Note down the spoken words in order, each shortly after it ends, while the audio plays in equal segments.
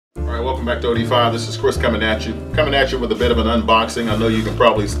Alright, welcome back to OD5. This is Chris coming at you with a bit of an unboxing. I know you can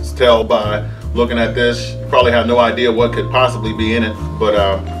probably tell by looking at this. You probably have no idea what could possibly be in it, but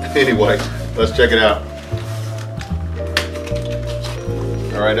anyway, let's check it out.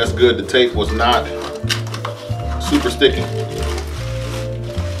 Alright, that's good. The tape was not super sticky.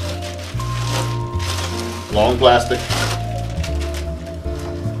 Long plastic.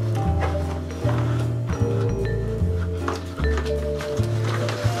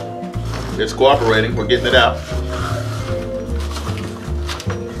 It's cooperating. We're getting it out.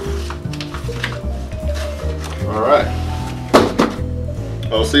 All right.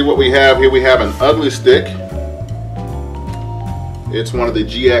 Let's see what we have here. We have an ugly stick. It's one of the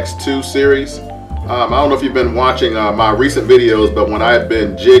GX2 series. I don't know if you've been watching my recent videos, but when I've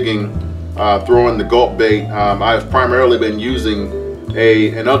been jigging, throwing the gulp bait, I've primarily been using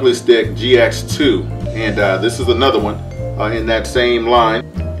an ugly stick GX2, and this is another one in that same line.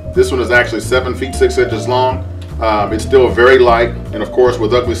 This one is actually 7 feet 6 inches long. It's still very light, and of course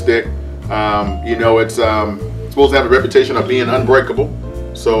with ugly stick, you know, it's supposed to have a reputation of being unbreakable.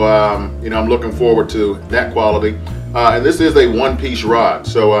 So you know, I'm looking forward to that quality. And this is a one-piece rod,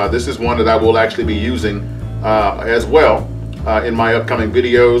 so this is one that I will actually be using as well in my upcoming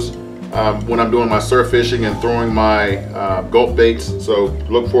videos when I'm doing my surf fishing and throwing my gulp baits. So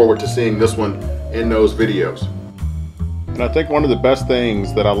look forward to seeing this one in those videos. And I think one of the best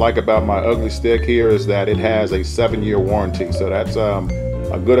things that I like about my ugly stick here is that it has a 7-year warranty. So that's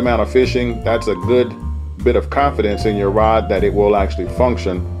a good amount of fishing. That's a good bit of confidence in your rod that it will actually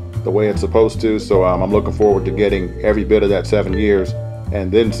function the way it's supposed to. So I'm looking forward to getting every bit of that 7 years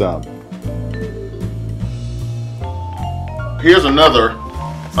and then some. Here's another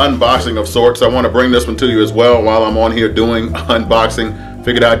unboxing of sorts. I want to bring this one to you as well while I'm on here doing unboxing.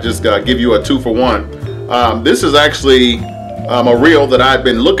 Figured I'd just give you a 2-for-1. This is actually a reel that I've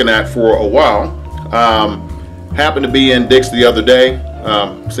been looking at for a while. Happened to be in Dick's the other day.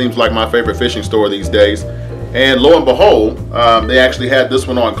 Seems like my favorite fishing store these days. And lo and behold, they actually had this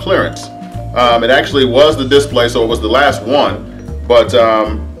one on clearance. It actually was the display, so it was the last one. But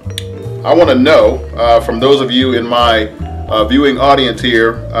I want to know from those of you in my viewing audience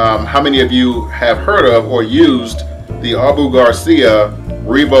here, how many of you have heard of or used the Garcia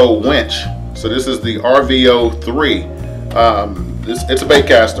Revo winch? So this is the RVO3. It's a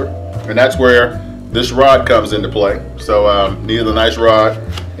baitcaster, and that's where this rod comes into play. So needed a nice rod,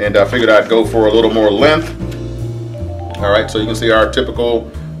 and I figured I'd go for a little more length. All right, so you can see our typical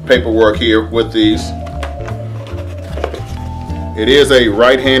paperwork here with these. It is a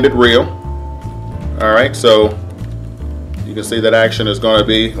right-handed reel. All right, so you can see that action is going to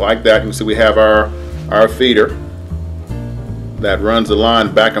be like that. You can see we have our feeder that runs the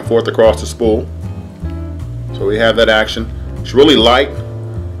line back and forth across the spool. So we have that action. It's really light,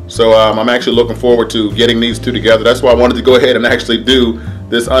 so I'm actually looking forward to getting these two together. That's why I wanted to go ahead and actually do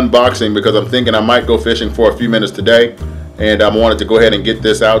this unboxing, because I'm thinking I might go fishing for a few minutes today, and I wanted to go ahead and get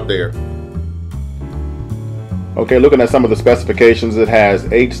this out there. Okay, looking at some of the specifications, it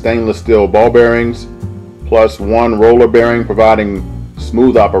has 8 stainless steel ball bearings plus 1 roller bearing providing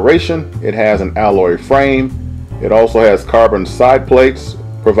smooth operation. It has an alloy frame. It also has carbon side plates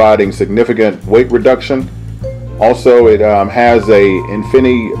providing significant weight reduction. Also, it has a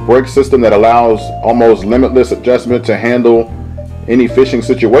Infinity brake system that allows almost limitless adjustment to handle any fishing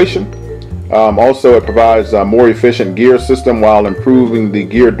situation. Also, it provides a more efficient gear system while improving the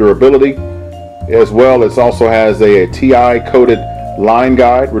gear durability. As well, it also has a TI coated line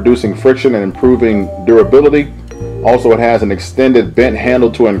guide, reducing friction and improving durability. Also, it has an extended bent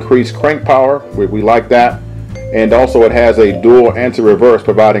handle to increase crank power. We like that. And also it has a dual anti-reverse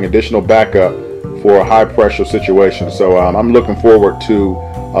providing additional backup for a high pressure situation. So I'm looking forward to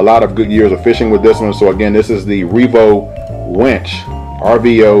a lot of good years of fishing with this one. So again, this is the Revo Winch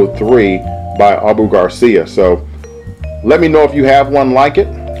RVO3 by Garcia. So let me know if you have one like it,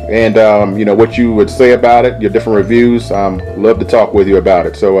 and you know what you would say about it, your different reviews. Love to talk with you about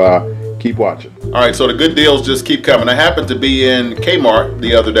it. So keep watching. All right, so the good deals just keep coming. I happened to be in Kmart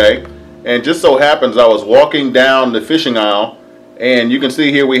the other day, and just so happens I was walking down the fishing aisle, and you can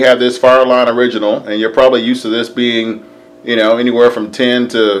see here we have this Fireline Original, and you're probably used to this being, you know, anywhere from $10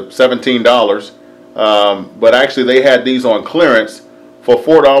 to $17. But actually they had these on clearance for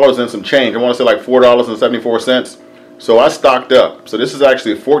 $4 and some change. I want to say like $4.74. So I stocked up. So this is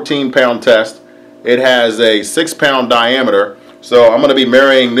actually a 14-pound test. It has a 6-pound diameter. So I'm going to be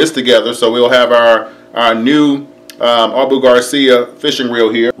marrying this together. So we'll have our new Garcia fishing reel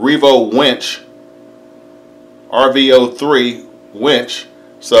here, Revo Winch RVO3 winch.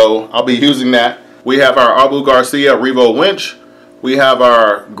 So I'll be using that. We have our Garcia Revo winch We have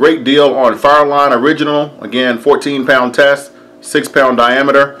our great deal on Fireline Original. Again, 14-pound test, 6-pound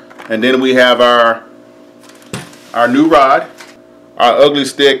diameter. And then we have our new rod, our Ugly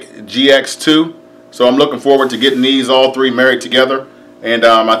Stick GX2. So I'm looking forward to getting these all three married together. And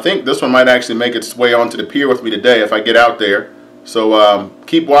I think this one might actually make its way onto the pier with me today if I get out there. So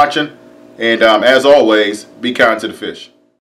keep watching. And as always, be kind to the fish.